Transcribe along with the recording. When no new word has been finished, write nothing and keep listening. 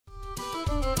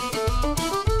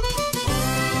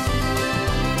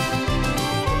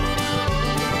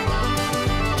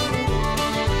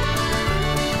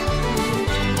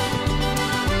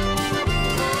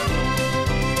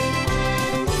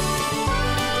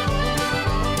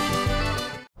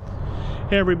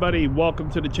Hey everybody, welcome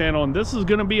to the channel, and this is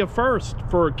going to be a first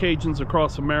for Cajuns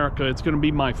across America. It's going to be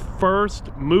my first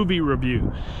movie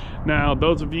review. Now,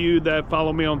 those of you that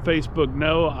follow me on Facebook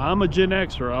know I'm a Gen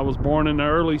Xer. I was born in the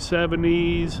early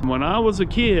 70s. When I was a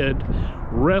kid,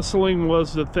 wrestling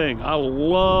was the thing. I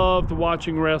loved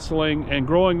watching wrestling, and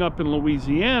growing up in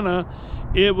Louisiana,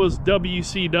 it was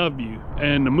WCW.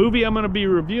 And the movie I'm going to be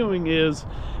reviewing is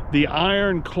The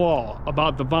Iron Claw,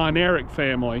 about the Von Erich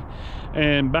family.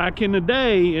 And back in the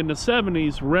day, in the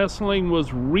 70s, wrestling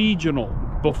was regional.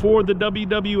 Before the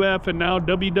WWF and now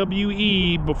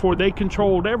WWE, before they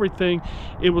controlled everything,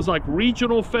 it was like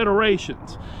regional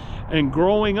federations. And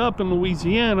growing up in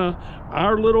Louisiana,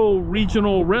 our little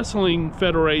regional wrestling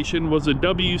federation was a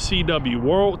WCW,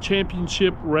 World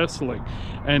Championship Wrestling.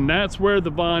 And that's where the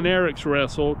Von Erichs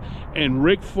wrestled, and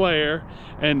Ric Flair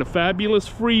and the Fabulous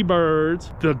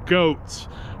Freebirds, the GOATs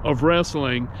of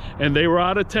wrestling. And they were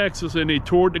out of Texas and they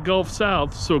toured the Gulf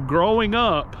South. So growing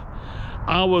up,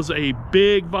 I was a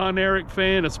big Von Erich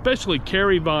fan, especially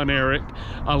Kerry Von Erich.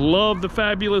 I love the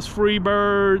Fabulous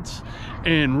Freebirds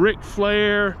and Ric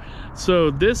Flair.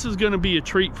 So this is going to be a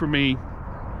treat for me.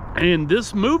 And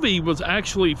this movie was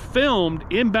actually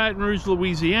filmed in Baton Rouge,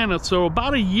 Louisiana. So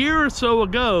about a year or so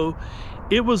ago,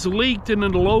 it was leaked in the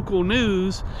local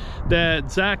news that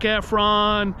Zac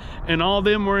Efron and all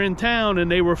them were in town,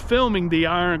 and they were filming The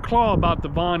Iron Claw about the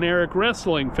Von Erich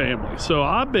wrestling family. So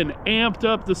I've been amped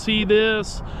up to see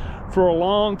this for a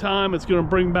long time. It's going to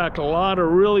bring back a lot of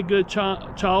really good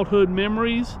childhood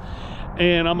memories.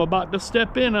 And I'm about to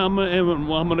step in. I'm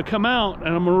going to come out and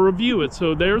I'm going to review it.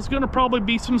 So there's going to probably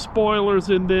be some spoilers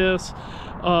in this.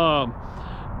 I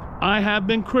have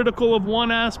been critical of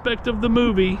one aspect of the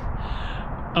movie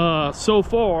so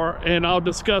far, and I'll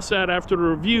discuss that after the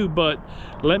review. But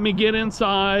let me get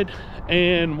inside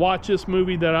and watch this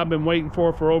movie that I've been waiting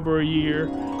for over a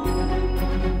year.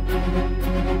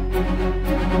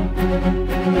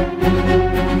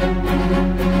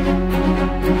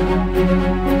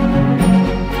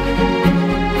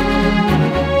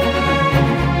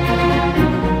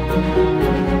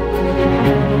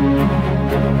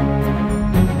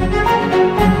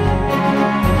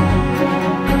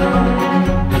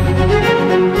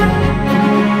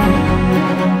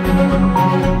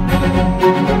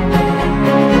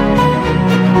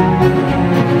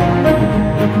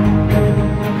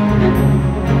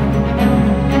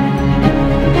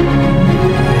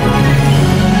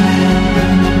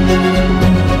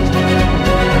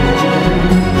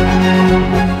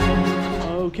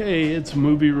 It's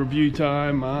movie review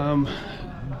time. I'm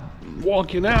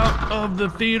walking out of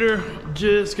the theater.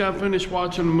 Just got finished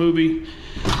watching the movie,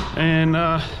 and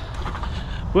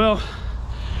well,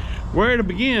 where to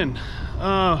begin?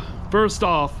 First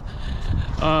off,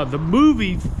 the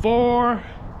movie far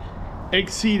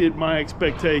exceeded my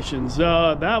expectations.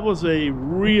 That was a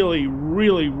really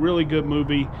good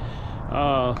movie.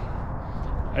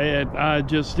 And I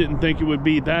just didn't think it would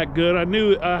be that good. I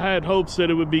had hopes that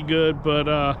it would be good,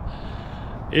 but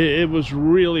it was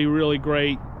really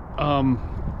great. Where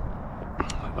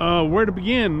to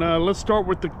begin? Let's start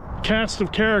with the cast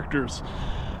of characters.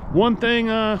 One thing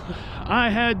I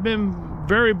had been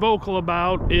very vocal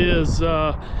about is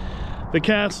the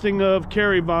casting of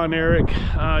Kerry Von Erich.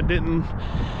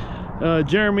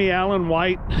 Jeremy Allen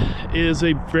White is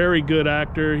a very good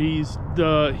actor. He's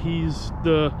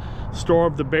the star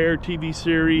of the Bear TV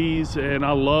series, and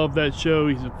I love that show.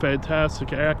 He's a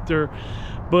fantastic actor.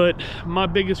 But my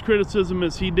biggest criticism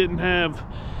is he didn't have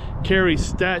Kerry's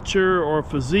stature or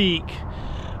physique,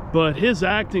 but his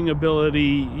acting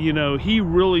ability, you know, he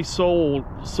really sold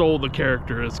the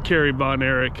character as Kerry Von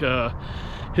Erich.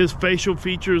 His facial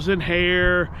features and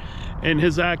hair and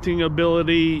his acting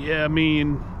ability, I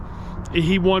mean,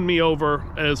 he won me over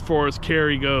as far as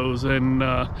Kerry goes. And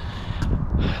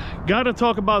gotta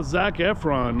talk about Zac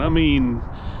Efron. I mean,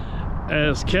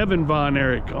 as Kevin Von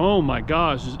Erich, oh my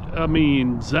gosh, I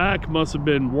mean, Zac must have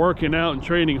been working out and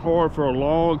training hard for a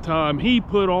long time. He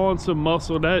put on some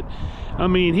muscle. I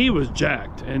mean, he was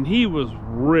jacked and he was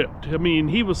ripped. I mean,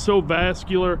 he was so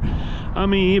vascular. I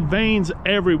mean, veins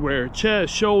everywhere,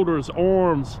 chest, shoulders,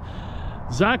 arms.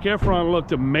 Zac Efron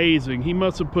looked amazing. He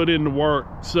must have put in the work.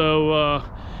 So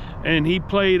and he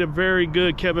played a very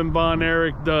good Kevin Von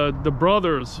Erich. The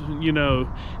brothers, you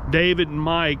know, David and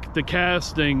Mike, the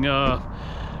casting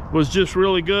was just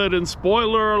really good. And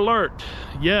spoiler alert,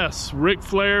 yes, Ric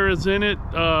Flair is in it.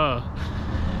 The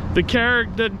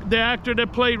actor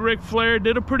that played Ric Flair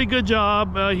did a pretty good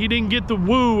job. He didn't get the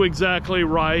woo exactly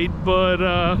right,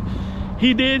 but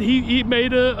he did. He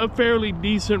made a fairly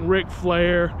decent Ric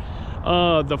Flair.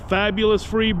 The Fabulous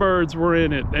Freebirds were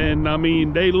in it, and I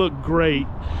mean, they look great.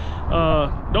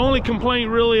 The only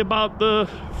complaint really about the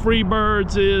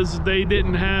Freebirds is they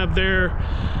didn't have their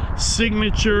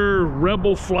signature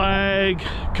rebel flag,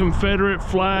 Confederate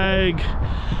flag,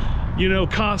 you know,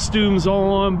 costumes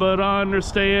on, but I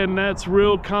understand that's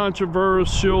real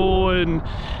controversial, and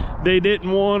they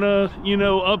didn't want to, you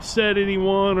know, upset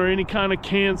anyone or any kind of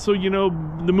cancel, you know,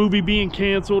 the movie being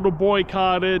canceled or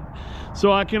boycotted.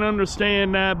 So I can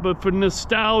understand that, but for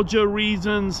nostalgia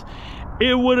reasons,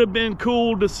 it would have been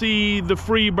cool to see the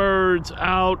Freebirds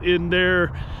out in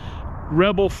their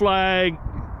rebel flag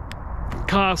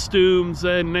costumes.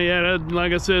 And they had,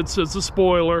 like I said, it's a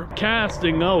spoiler.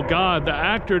 Casting, oh God, the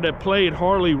actor that played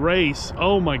Harley Race,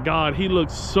 oh my God, he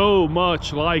looks so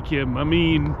much like him. I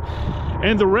mean,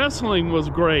 and the wrestling was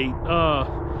great.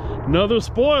 Another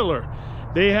spoiler,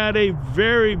 they had a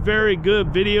very, very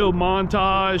good video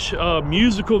montage,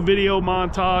 musical video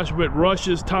montage with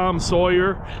Rush's Tom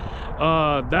Sawyer.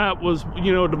 That was,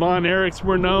 you know, the Von Erichs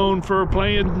were known for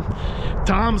playing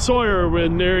Tom Sawyer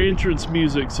in their entrance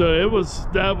music, so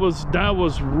that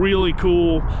was really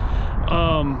cool.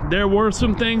 There were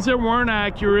some things that weren't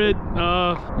accurate.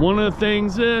 One of the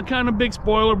things, kind of big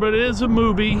spoiler, but it is a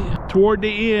movie. Toward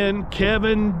the end,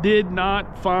 Kevin did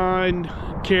not find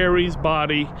Carrie's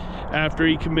body after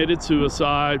he committed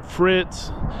suicide.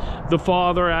 Fritz, the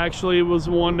father, actually was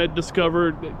the one that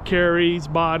discovered Carrie's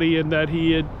body and that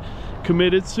he had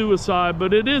committed suicide.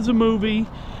 But it is a movie,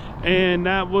 and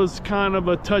that was kind of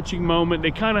a touching moment.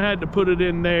 They kind of had to put it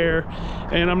in there,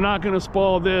 and I'm not going to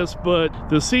spoil this, but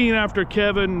the scene after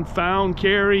Kevin found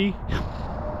Carrie,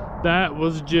 that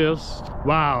was just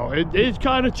wow. It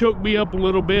kind of choked me up a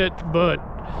little bit, but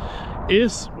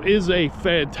it is a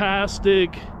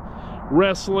fantastic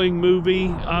wrestling movie.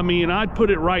 I mean, I'd put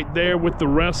it right there with The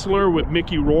Wrestler with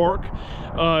Mickey Rourke.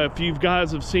 If you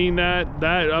guys have seen that,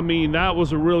 I mean, that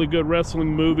was a really good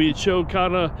wrestling movie. It showed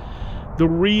kind of the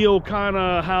real kind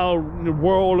of how the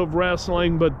world of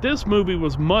wrestling, but this movie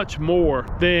was much more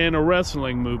than a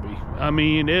wrestling movie. I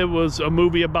mean, it was a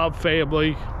movie about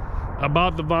family,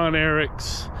 about the Von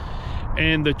Erichs,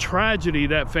 and the tragedy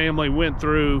that family went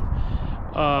through.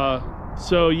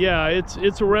 So yeah,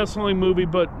 it's a wrestling movie,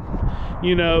 but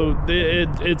you know,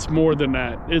 it's more than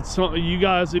that. It's, you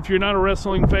guys, if you're not a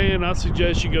wrestling fan, I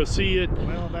suggest you go see it.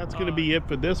 Well, that's going to be it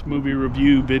for this movie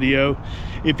review video.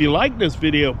 If you like this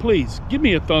video, please give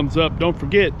me a thumbs up. Don't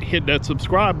forget, hit that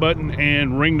subscribe button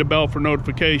and ring the bell for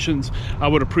notifications. I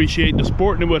would appreciate the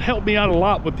support, and it would help me out a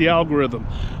lot with the algorithm.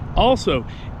 Also,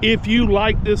 if you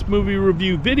like this movie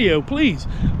review video, please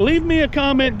leave me a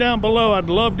comment down below.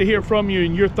 I'd love to hear from you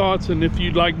and your thoughts, and if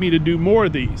you'd like me to do more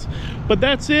of these. But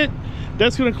that's it.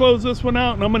 That's going to close this one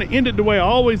out, and I'm going to end it the way I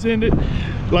always end it.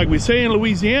 Like we say in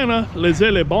Louisiana,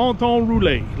 laissez le bon temps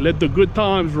rouler. Let the good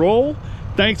times roll.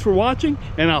 Thanks for watching,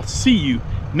 and I'll see you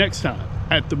next time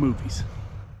at the movies.